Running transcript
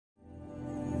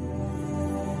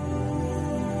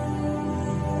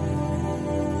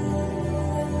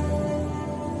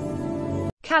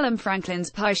Calum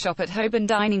Franklin's Pie Shop at Holborn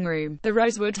Dining Room, the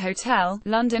Rosewood Hotel,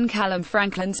 London. Calum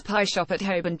Franklin's Pie Shop at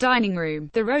Holborn Dining Room,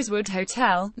 the Rosewood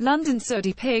Hotel, London.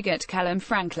 Soddy pig at Calum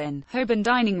Franklin, Holborn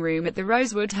Dining Room. At the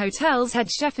Rosewood Hotel's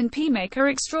head chef and pie maker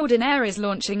extraordinaire is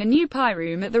launching a new pie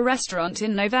room at the restaurant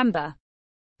in November.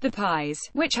 The pies,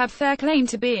 which have fair claim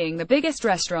to being the biggest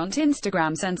restaurant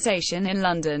Instagram sensation in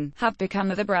London, have become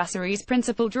the brasserie's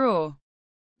principal draw.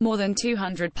 More than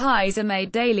 200 pies are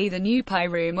made daily. The new pie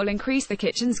room will increase the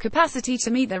kitchen's capacity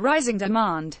to meet the rising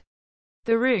demand.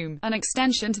 The room, an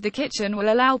extension to the kitchen,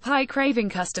 will allow pie-craving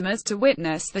customers to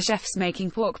witness the chefs making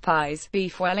pork pies,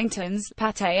 beef wellingtons,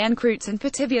 pâté en croûtes and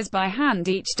petivias by hand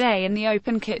each day in the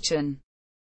open kitchen.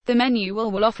 The menu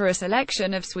will offer a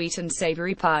selection of sweet and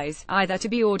savoury pies, either to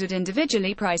be ordered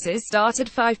individually. Prices start at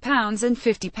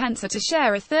 £5.50 at a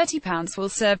share of £30 will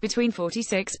serve between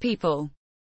 46 people.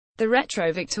 The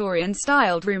retro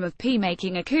Victorian-styled room of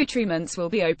pie-making accoutrements will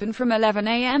be open from 11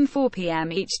 a.m. 4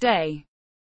 p.m. each day.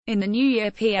 In the new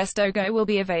year, PS Dogo will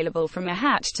be available from a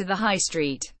hatch to the high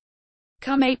street.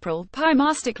 Come April, pie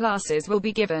masterclasses will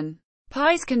be given.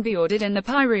 Pies can be ordered in the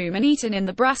pie room and eaten in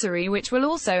the brasserie, which will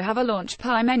also have a launch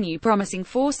pie menu promising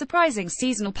 4 surprising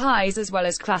seasonal pies as well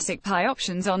as classic pie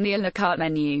options on the à la carte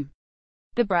menu.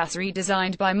 The brasserie,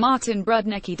 designed by Martin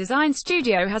Brudnicki Design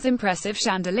Studio, has impressive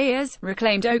chandeliers,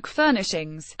 reclaimed oak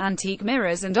furnishings, antique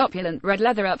mirrors and opulent red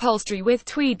leather upholstery with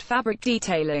tweed fabric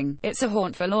detailing. It's a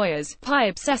haunt for lawyers,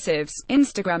 pie obsessives,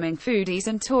 Instagramming foodies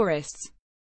and tourists.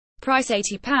 Price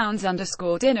 £80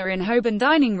 _ dinner in Holborn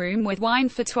Dining Room with wine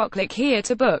for 2. Click here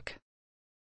to book.